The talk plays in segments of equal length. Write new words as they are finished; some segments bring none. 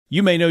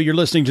You may know you're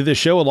listening to this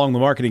show along the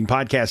Marketing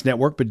Podcast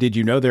Network, but did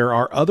you know there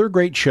are other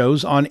great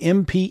shows on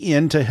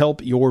MPN to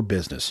help your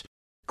business?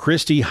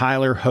 Christy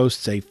Heiler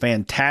hosts a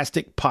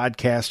fantastic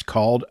podcast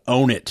called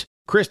Own It.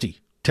 Christy,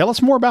 tell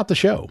us more about the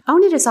show.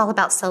 Own It is all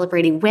about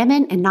celebrating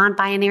women and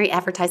non-binary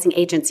advertising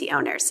agency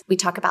owners. We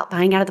talk about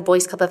buying out of the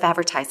boys' club of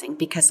advertising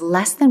because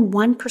less than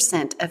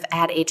 1% of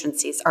ad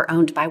agencies are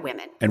owned by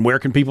women. And where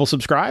can people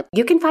subscribe?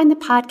 You can find the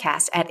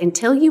podcast at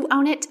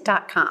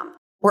untilyouownit.com.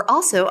 We're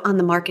also on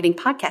the Marketing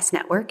Podcast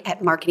Network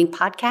at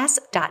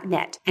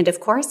marketingpodcast.net. And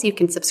of course, you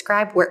can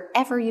subscribe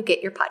wherever you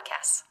get your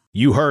podcasts.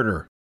 You heard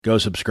her. Go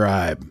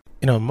subscribe.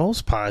 You know,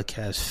 most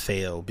podcasts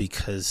fail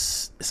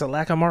because it's a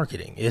lack of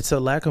marketing. It's a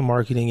lack of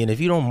marketing. And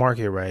if you don't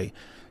market right,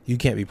 you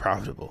can't be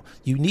profitable.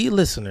 You need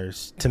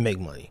listeners to make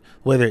money,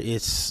 whether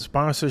it's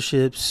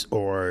sponsorships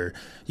or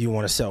you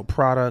want to sell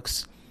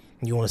products,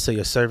 you want to sell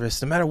your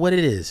service, no matter what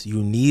it is,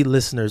 you need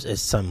listeners at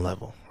some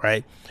level,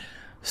 right?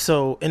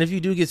 So, and if you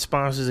do get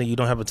sponsors and you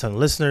don't have a ton of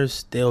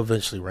listeners, they'll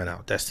eventually run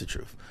out. That's the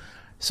truth.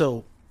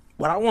 So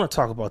what I want to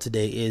talk about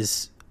today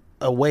is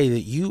a way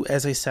that you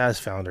as a SaaS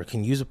founder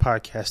can use a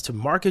podcast to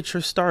market your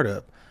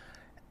startup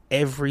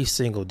every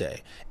single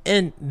day.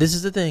 And this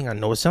is the thing. I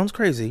know it sounds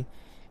crazy,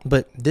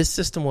 but this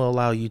system will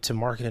allow you to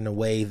market in a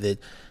way that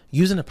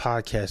using a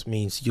podcast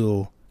means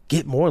you'll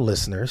get more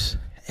listeners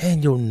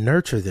and you'll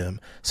nurture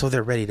them so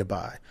they're ready to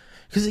buy.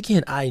 Because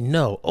again, I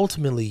know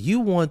ultimately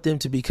you want them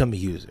to become a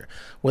user,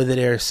 whether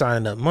they're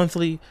signing up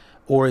monthly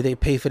or they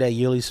pay for that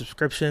yearly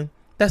subscription.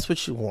 That's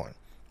what you want,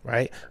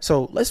 right?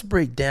 So let's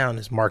break down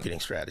this marketing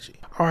strategy.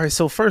 All right.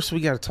 So first we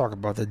got to talk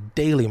about the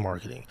daily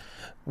marketing.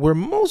 Where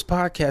most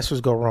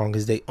podcasters go wrong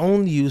is they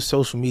only use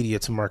social media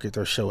to market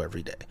their show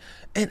every day.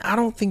 And I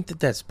don't think that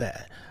that's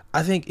bad.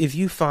 I think if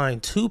you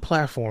find two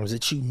platforms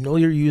that you know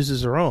your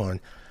users are on,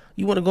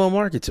 you want to go and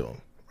market to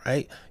them.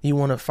 Right? You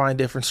want to find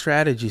different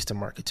strategies to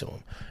market to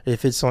them.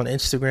 If it's on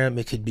Instagram,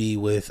 it could be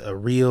with a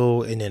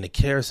reel and then a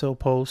carousel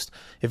post.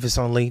 If it's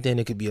on LinkedIn,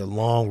 it could be a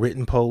long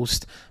written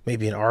post,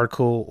 maybe an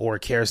article or a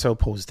carousel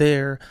post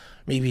there,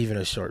 maybe even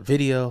a short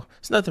video.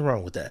 There's nothing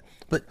wrong with that.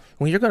 But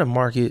when you're going to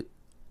market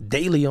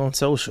daily on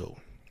social,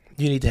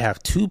 you need to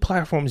have two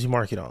platforms you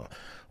market on.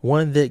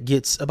 One that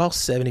gets about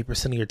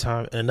 70% of your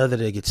time and another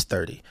that gets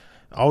 30.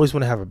 I always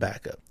want to have a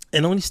backup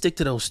and only stick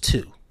to those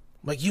two.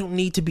 Like you don't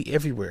need to be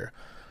everywhere.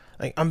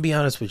 Like, I'm be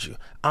honest with you.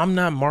 I'm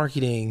not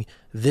marketing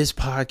this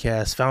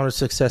podcast, Founder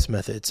Success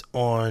Methods,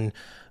 on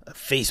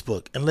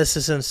Facebook unless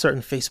it's in a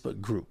certain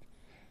Facebook group.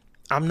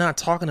 I'm not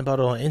talking about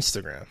it on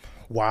Instagram.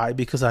 Why?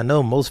 Because I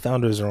know most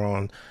founders are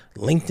on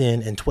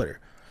LinkedIn and Twitter.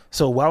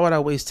 So why would I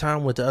waste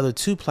time with the other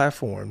two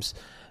platforms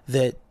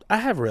that I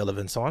have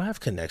relevance on, I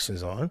have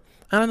connections on?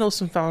 And I know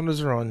some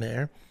founders are on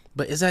there,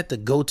 but is that the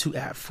go-to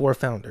app for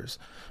founders?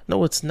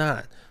 No, it's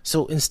not.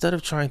 So instead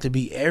of trying to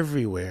be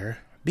everywhere,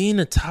 be in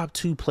the top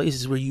two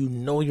places where you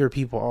know your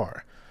people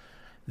are.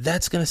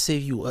 That's going to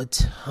save you a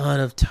ton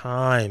of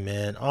time,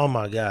 man. Oh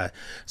my God.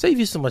 Save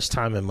you so much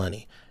time and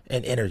money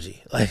and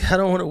energy. Like I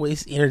don't want to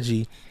waste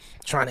energy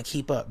trying to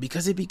keep up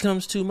because it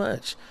becomes too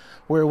much.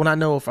 Where when I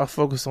know if I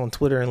focus on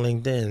Twitter and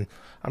LinkedIn,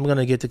 I'm going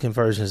to get the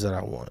conversions that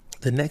I want.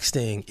 The next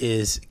thing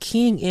is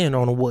keying in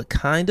on what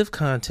kind of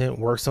content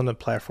works on the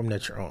platform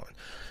that you're on.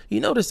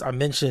 You notice I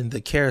mentioned the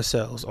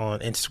carousels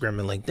on Instagram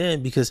and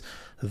LinkedIn because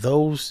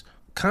those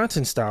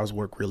content styles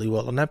work really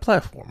well on that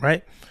platform,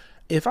 right?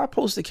 If I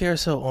post a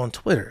carousel on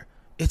Twitter,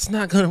 it's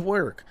not going to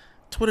work.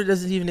 Twitter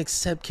doesn't even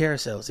accept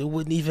carousels. It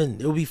would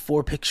be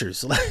 4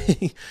 pictures.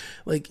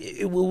 like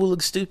it will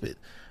look stupid,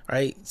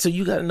 right? So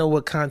you got to know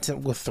what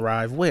content will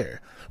thrive where.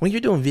 When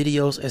you're doing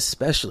videos,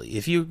 especially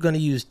if you're going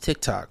to use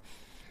TikTok,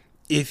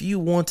 if you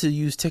want to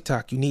use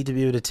TikTok, you need to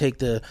be able to take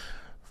the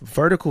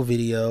vertical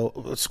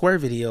video, square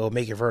video,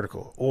 make it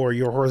vertical, or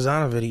your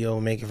horizontal video,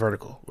 make it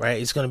vertical,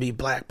 right? It's going to be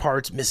black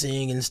parts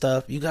missing and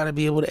stuff. You got to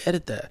be able to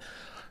edit that.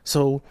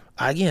 So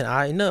again,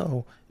 I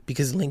know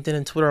because LinkedIn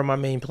and Twitter are my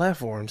main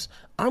platforms,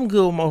 I'm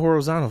good with my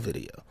horizontal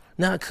video.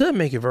 Now I could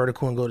make it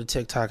vertical and go to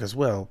TikTok as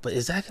well, but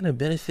is that going to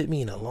benefit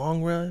me in the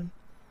long run?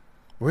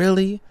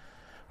 Really?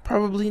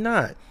 Probably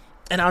not.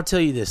 And I'll tell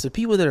you this, the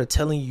people that are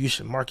telling you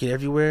should market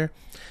everywhere,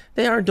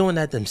 they aren't doing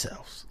that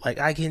themselves. Like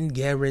I can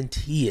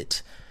guarantee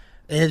it.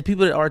 And the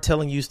people that are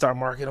telling you start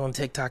marketing on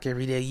TikTok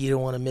every day, you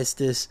don't want to miss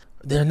this,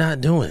 they're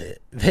not doing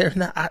it. They're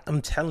not.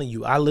 I'm telling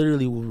you, I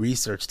literally will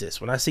research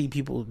this. When I see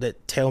people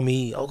that tell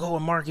me, oh, go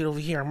and market over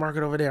here,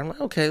 market over there, I'm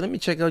like, okay, let me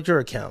check out your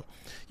account.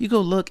 You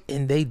go look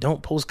and they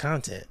don't post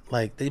content.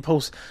 Like they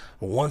post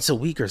once a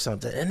week or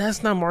something. And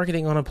that's not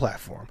marketing on a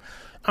platform.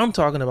 I'm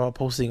talking about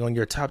posting on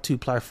your top 2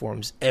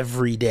 platforms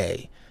every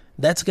day.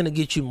 That's going to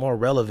get you more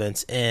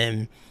relevance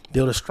and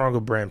build a stronger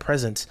brand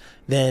presence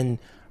than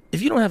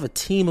if you don't have a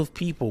team of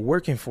people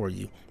working for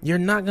you. You're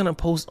not going to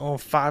post on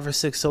 5 or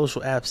 6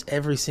 social apps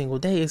every single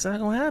day. It's not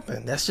going to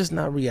happen. That's just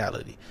not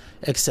reality.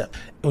 Except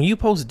when you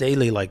post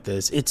daily like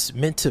this, it's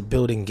meant to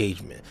build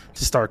engagement,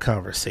 to start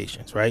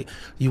conversations, right?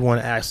 You want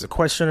to ask a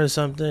question or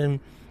something.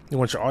 You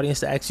want your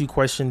audience to ask you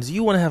questions.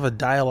 You want to have a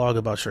dialogue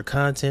about your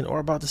content or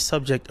about the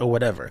subject or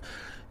whatever.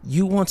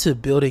 You want to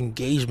build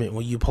engagement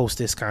when you post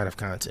this kind of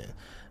content.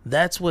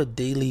 That's what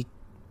daily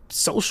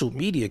social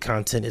media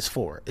content is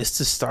for. It's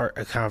to start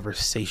a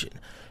conversation.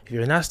 If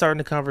you're not starting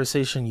a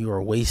conversation, you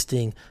are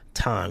wasting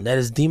time. That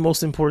is the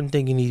most important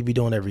thing you need to be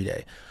doing every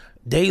day.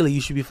 Daily, you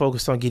should be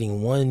focused on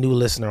getting one new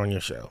listener on your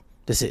show.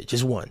 That's it,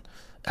 just one.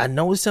 I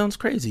know it sounds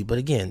crazy, but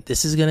again,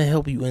 this is going to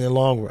help you in the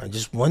long run.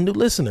 Just one new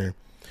listener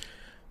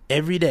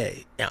every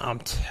day. And I'm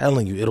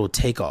telling you, it'll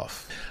take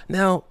off.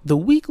 Now, the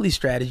weekly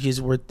strategy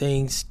is where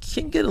things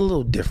can get a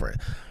little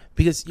different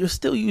because you're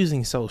still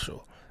using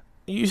social.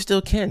 You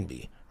still can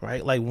be,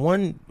 right? Like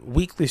one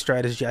weekly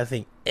strategy I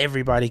think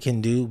everybody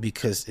can do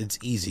because it's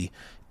easy.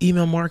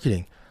 Email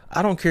marketing.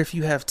 I don't care if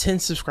you have 10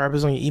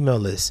 subscribers on your email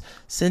list.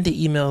 Send an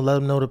email, let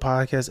them know the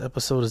podcast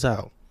episode is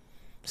out.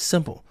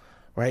 Simple,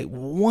 right?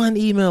 One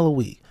email a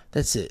week.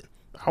 That's it.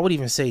 I would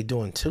even say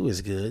doing 2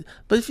 is good.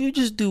 But if you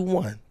just do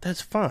 1,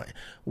 that's fine.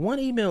 1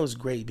 email is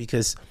great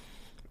because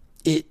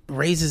it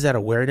raises that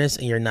awareness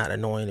and you're not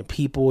annoying the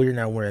people. You're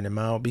not wearing them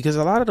out. Because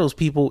a lot of those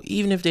people,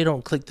 even if they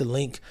don't click the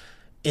link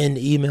in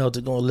the email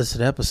to go and listen to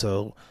the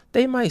episode,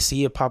 they might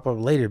see it pop up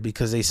later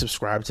because they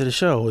subscribe to the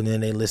show and then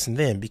they listen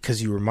then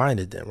because you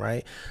reminded them,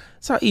 right?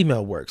 That's how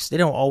email works. They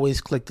don't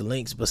always click the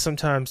links, but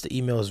sometimes the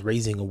email is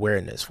raising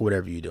awareness for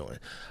whatever you're doing.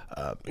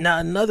 Now,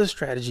 another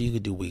strategy you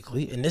could do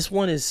weekly, and this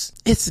one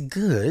it's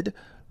good,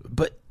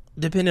 but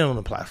depending on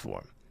the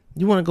platform,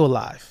 you want to go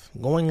live.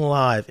 Going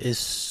live is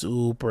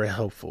super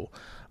helpful.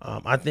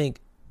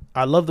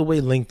 I love the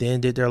way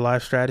LinkedIn did their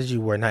live strategy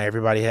where not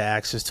everybody had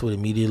access to it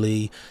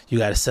immediately. You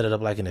got to set it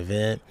up like an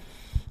event.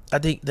 I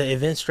think the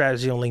event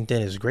strategy on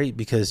LinkedIn is great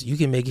because you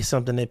can make it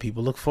something that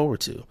people look forward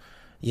to.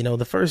 You know,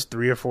 the first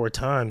 3 or 4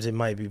 times it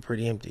might be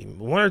pretty empty.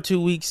 1 or 2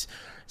 weeks,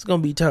 it's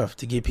going to be tough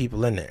to get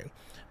people in there.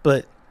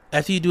 But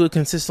after you do it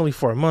consistently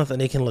for a month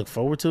and they can look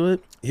forward to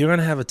it, you're going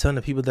to have a ton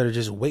of people that are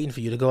just waiting for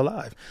you to go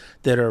live,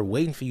 that are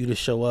waiting for you to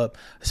show up,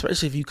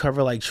 especially if you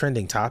cover like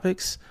trending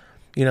topics.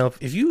 You know,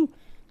 if you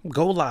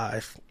go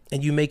live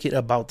and you make it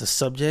about the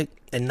subject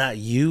and not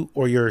you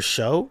or your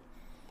show,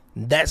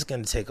 that's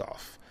going to take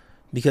off.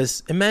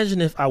 Because imagine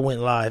if I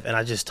went live and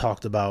I just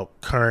talked about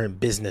current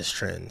business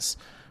trends,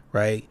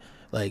 right?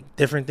 Like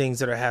different things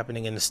that are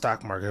happening in the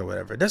stock market or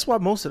whatever. That's why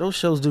most of those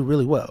shows do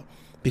really well.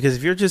 Because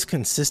if you're just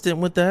consistent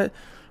with that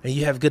and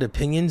you have good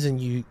opinions and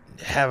you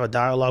have a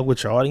dialogue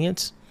with your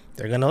audience,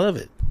 they're going to love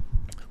it.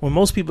 When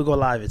most people go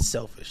live, it's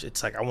selfish.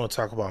 It's like, I want to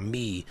talk about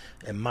me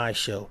and my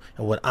show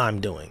and what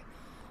I'm doing,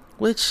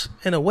 which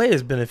in a way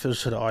is beneficial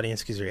to the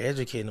audience because you're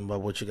educating them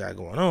about what you got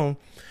going on.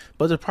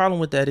 But the problem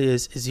with that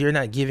is you're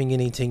not giving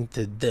anything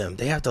to them.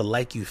 They have to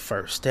like you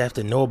first. They have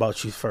to know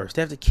about you first.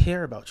 They have to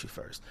care about you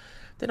first.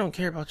 They don't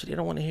care about you. They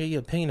don't want to hear your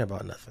opinion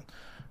about nothing.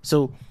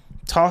 So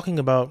talking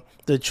about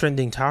the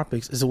trending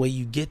topics is a way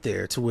you get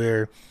there to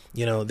where,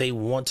 you know, they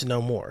want to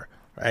know more,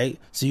 right?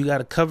 So you got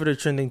to cover the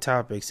trending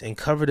topics and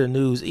cover the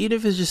news, even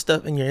if it's just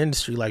stuff in your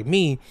industry. Like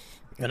me,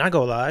 when I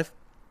go live,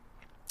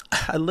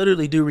 I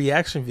literally do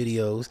reaction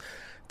videos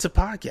to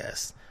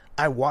podcasts.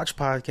 I watch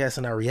podcasts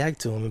and I react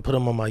to them and put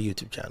them on my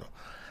YouTube channel.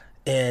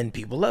 And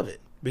people love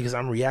it because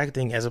I'm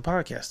reacting as a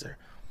podcaster.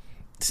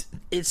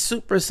 It's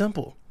super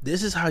simple.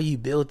 This is how you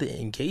build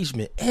the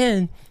engagement,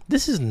 and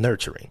this is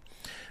nurturing.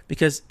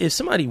 Because if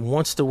somebody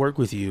wants to work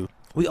with you,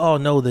 we all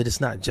know that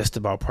it's not just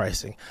about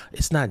pricing.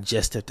 It's not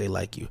just if they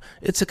like you.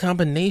 It's a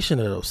combination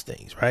of those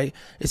things, right?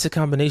 It's a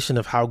combination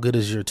of how good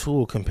is your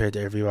tool compared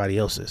to everybody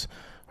else's,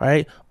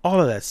 right?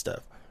 All of that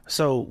stuff.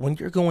 So when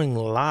you're going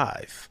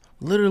live,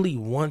 literally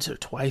once or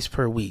twice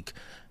per week,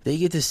 they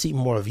get to see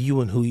more of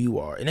you and who you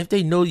are. And if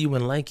they know you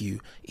and like you,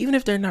 even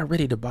if they're not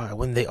ready to buy,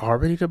 when they are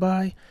ready to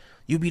buy,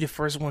 you'll be the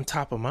first one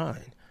top of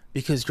mind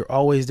because you're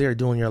always there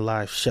doing your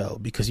live show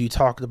because you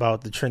talked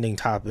about the trending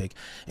topic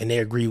and they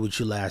agree with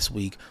you last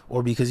week,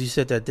 or because you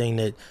said that thing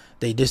that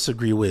they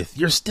disagree with.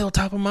 You're still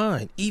top of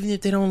mind, even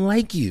if they don't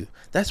like you.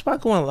 That's why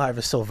going live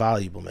is so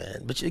valuable,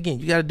 man. But again,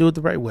 you got to do it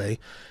the right way.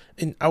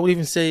 And I would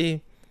even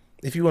say,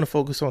 if you want to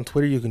focus on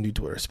Twitter, you can do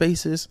Twitter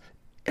Spaces.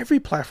 Every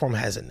platform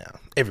has it now,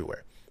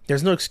 everywhere.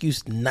 There's no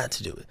excuse not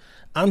to do it.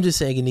 I'm just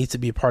saying it needs to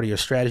be a part of your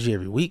strategy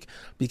every week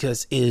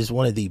because it is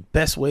one of the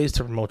best ways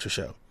to promote your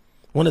show.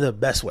 One of the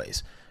best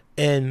ways.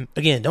 And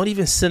again, don't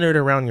even center it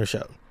around your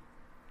show.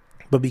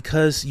 But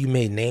because you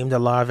may name the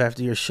live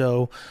after your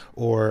show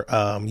or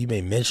you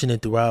may mention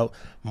it throughout,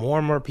 more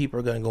and more people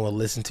are going to go and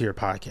listen to your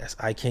podcast.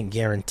 I can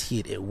guarantee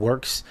it. It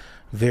works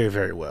very,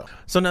 very well.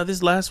 So now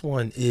this last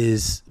one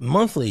is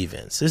monthly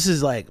events. This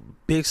is like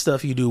big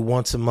stuff you do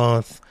once a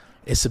month.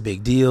 It's a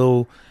big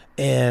deal.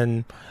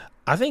 And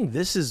I think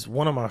this is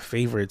one of my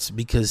favorites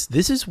because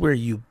this is where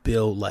you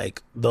build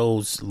like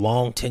those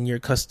long tenure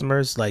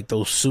customers, like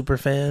those super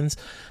fans,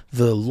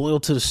 the loyal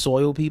to the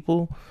soil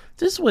people.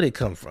 This is where they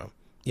come from.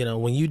 You know,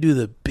 when you do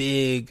the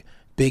big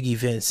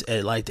events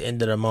at like the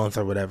end of the month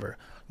or whatever,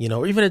 you know,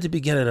 or even at the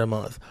beginning of the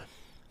month,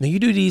 when you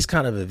do these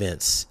kind of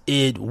events,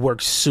 it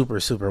works super,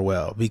 super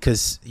well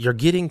because you're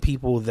getting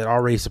people that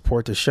already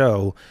support the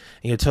show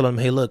and you're telling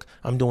them, hey, look,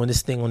 I'm doing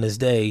this thing on this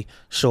day.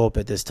 Show up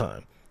at this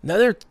time. Now,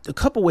 there are a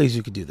couple ways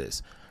you could do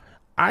this.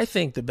 I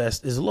think the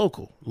best is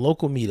local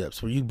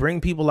meetups where you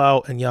bring people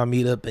out and y'all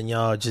meet up and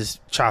y'all just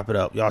chop it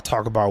up. Y'all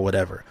talk about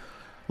whatever.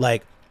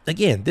 Like,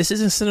 again, this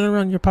isn't centered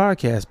around your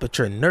podcast, but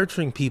you're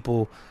nurturing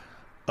people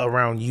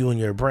around you and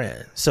your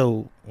brand.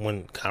 So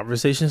when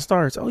conversation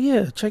starts, oh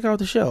yeah, check out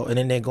the show. And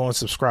then they go and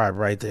subscribe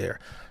right there.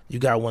 You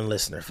got one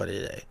listener for the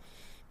day.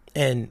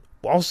 And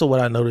also what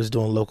I noticed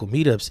doing local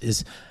meetups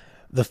is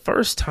the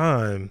first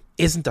time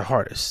isn't the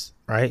hardest,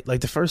 right? Like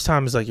the first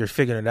time is like you're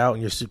figuring it out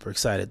and you're super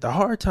excited. The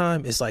hard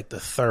time is like the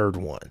third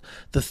one.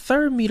 The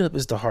third meetup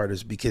is the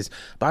hardest because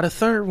by the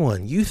third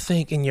one, you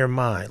think in your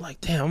mind,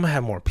 like, damn, I'm gonna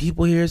have more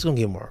people here. It's gonna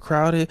get more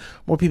crowded.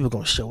 More people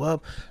gonna show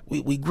up.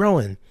 We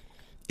growing.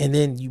 And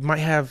then you might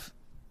have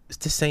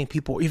the same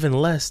people or even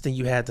less than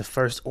you had the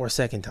first or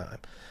second time.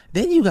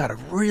 Then you got to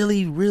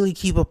really, really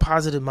keep a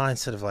positive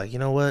mindset of like, you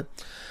know what?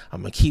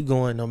 I'm going to keep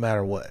going no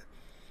matter what.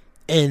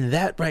 And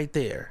that right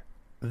there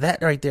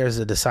is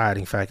a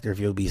deciding factor if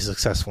you'll be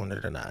successful in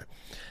it or not.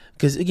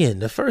 Because again,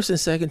 the first and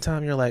second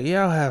time you're like,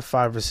 yeah, I'll have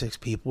 5 or 6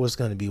 people. It's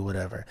going to be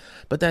whatever.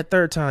 But that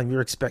third time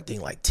you're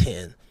expecting like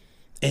 10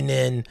 and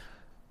then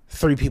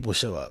 3 people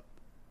show up.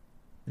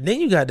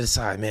 Then you got to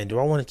decide, man, do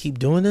I want to keep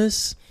doing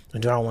this? Or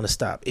do I want to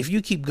stop? If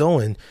you keep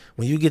going,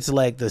 when you get to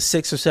like the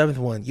 6th or 7th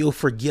one, you'll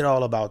forget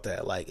all about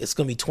that. Like it's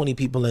going to be 20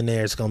 people in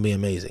there. It's going to be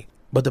amazing.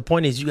 But the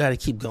point is you got to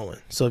keep going.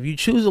 So if you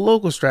choose a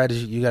local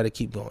strategy, you got to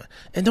keep going.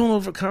 And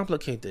don't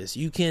overcomplicate this.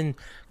 You can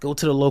go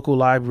to the local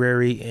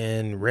library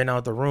and rent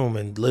out the room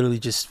and literally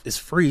just, it's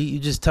free. You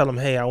just tell them,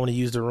 hey, I want to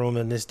use the room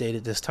in this date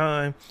at this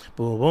time.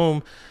 Boom,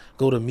 boom.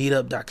 Go to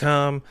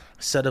meetup.com,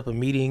 set up a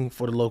meeting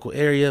for the local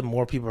area.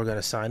 More people are going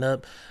to sign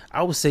up.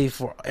 I would say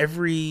for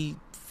every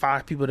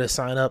 5 people that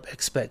sign up,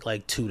 expect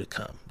like 2 to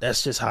come.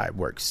 That's just how it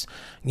works.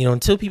 You know,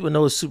 until people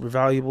know it's super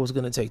valuable, it's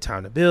going to take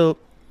time to build.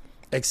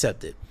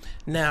 Accept it.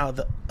 Now,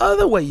 the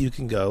other way you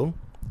can go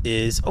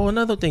is,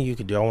 another thing you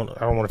can do. I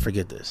don't want to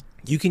forget this.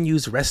 You can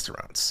use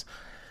restaurants,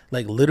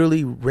 like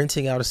literally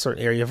renting out a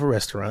certain area of a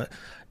restaurant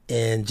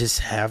and just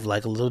have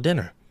like a little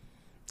dinner.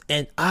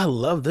 And I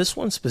love this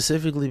one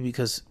specifically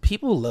because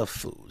people love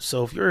food.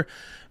 So if you're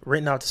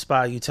renting out the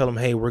spot, you tell them,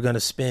 hey, we're going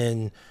to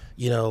spend,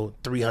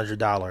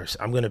 $300.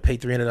 I'm going to pay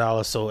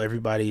 $300 so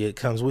everybody that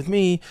comes with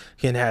me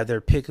can have their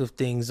pick of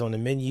things on the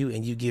menu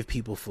and you give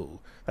people food.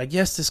 Like,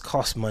 yes, this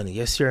costs money.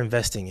 Yes, you're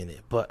investing in it,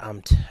 but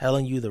I'm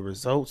telling you the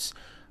results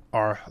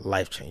are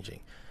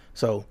life-changing.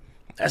 So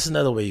that's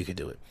another way you could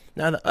do it.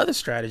 Now, the other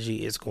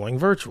strategy is going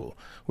virtual,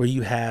 where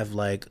you have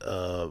like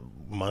a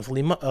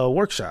monthly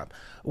workshop.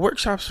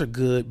 Workshops are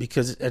good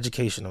because it's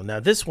educational. Now,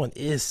 this one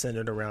is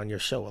centered around your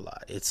show a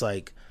lot. It's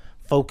like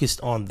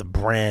focused on the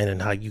brand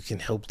and how you can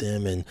help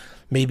them and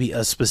maybe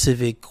a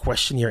specific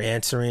question you're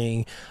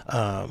answering.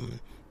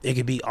 It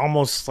could be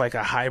almost like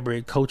a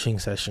hybrid coaching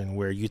session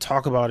where you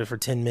talk about it for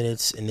 10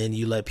 minutes and then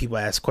you let people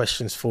ask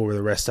questions for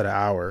the rest of the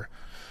hour,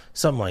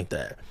 something like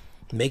that.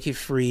 Make it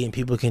free and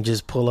people can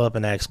just pull up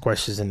and ask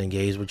questions and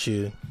engage with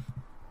you.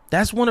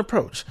 That's one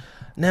approach.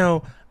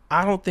 Now,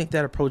 I don't think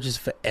that approach is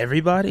for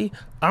everybody.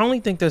 I only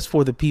think that's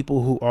for the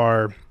people who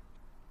are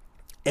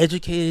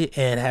educated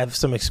and have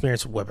some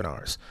experience with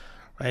webinars,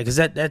 right? Because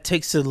that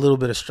takes a little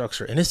bit of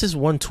structure. And this is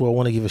one tool I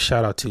want to give a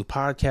shout out to: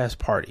 podcast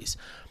parties.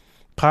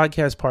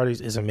 Podcast parties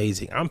is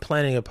amazing. I'm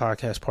planning a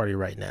podcast party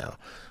right now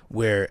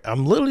where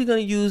I'm literally going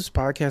to use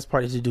podcast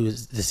parties to do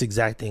this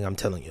exact thing I'm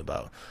telling you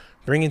about.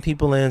 Bringing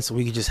people in so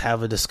we can just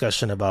have a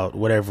discussion about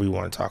whatever we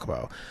want to talk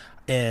about.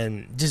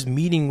 And just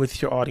meeting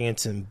with your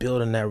audience and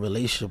building that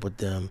relationship with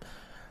them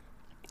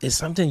is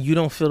something you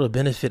don't feel the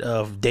benefit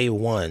of day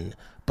one.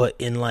 But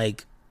in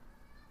like,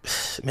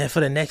 man, for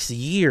the next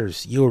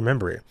years, you'll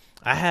remember it.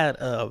 I had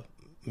a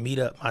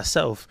meetup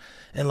myself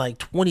in like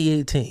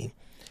 2018.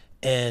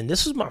 And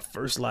this was my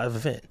first live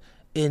event.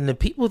 And the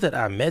people that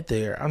I met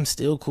there, I'm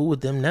still cool with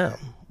them now.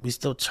 We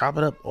still chop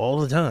it up all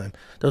the time.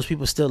 Those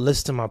people still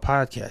listen to my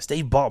podcast.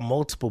 They bought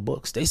multiple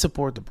books. They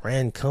support the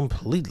brand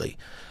completely.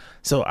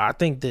 So I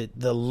think that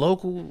the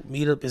local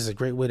meetup is a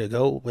great way to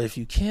go. But if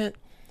you can't,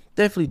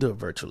 definitely do it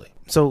virtually.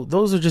 So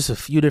those are just a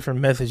few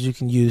different methods you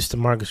can use to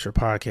market your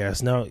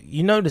podcast. Now,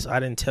 you notice I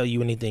didn't tell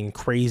you anything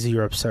crazy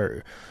or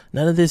absurd.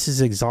 None of this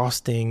is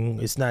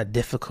exhausting. It's not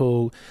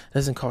difficult. It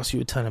doesn't cost you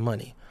a ton of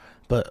money.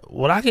 But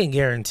what I can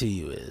guarantee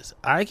you is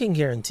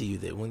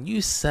that when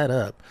you set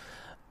up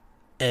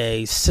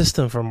a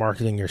system for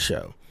marketing your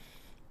show,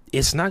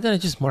 it's not going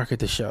to just market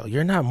the show.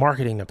 You're not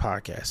marketing the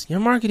podcast. You're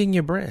marketing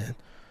your brand.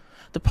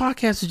 The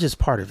podcast is just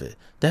part of it.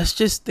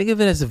 Think of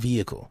it as a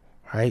vehicle,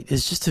 right?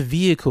 It's just a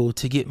vehicle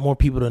to get more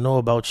people to know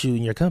about you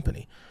and your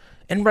company.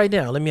 And right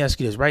now, let me ask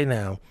you this right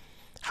now.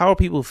 How are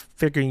people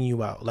figuring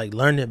you out, like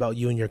learning about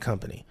you and your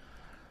company?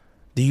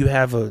 Do you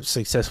have a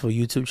successful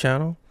YouTube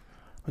channel?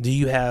 Do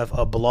you have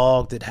a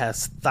blog that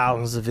has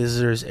thousands of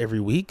visitors every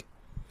week?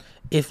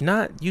 If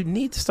not, you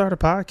need to start a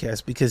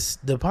podcast because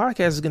the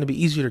podcast is going to be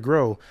easier to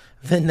grow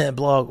than that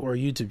blog or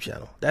YouTube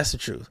channel. That's the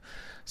truth.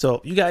 So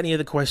if you got any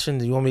other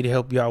questions, you want me to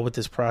help you out with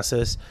this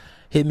process,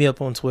 hit me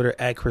up on Twitter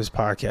at Chris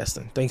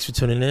Podcasting. Thanks for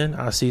tuning in.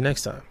 I'll see you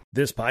next time.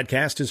 This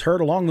podcast is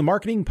heard along the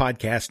Marketing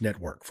Podcast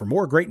Network. For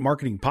more great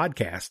marketing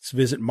podcasts,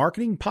 visit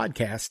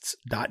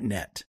marketingpodcasts.net.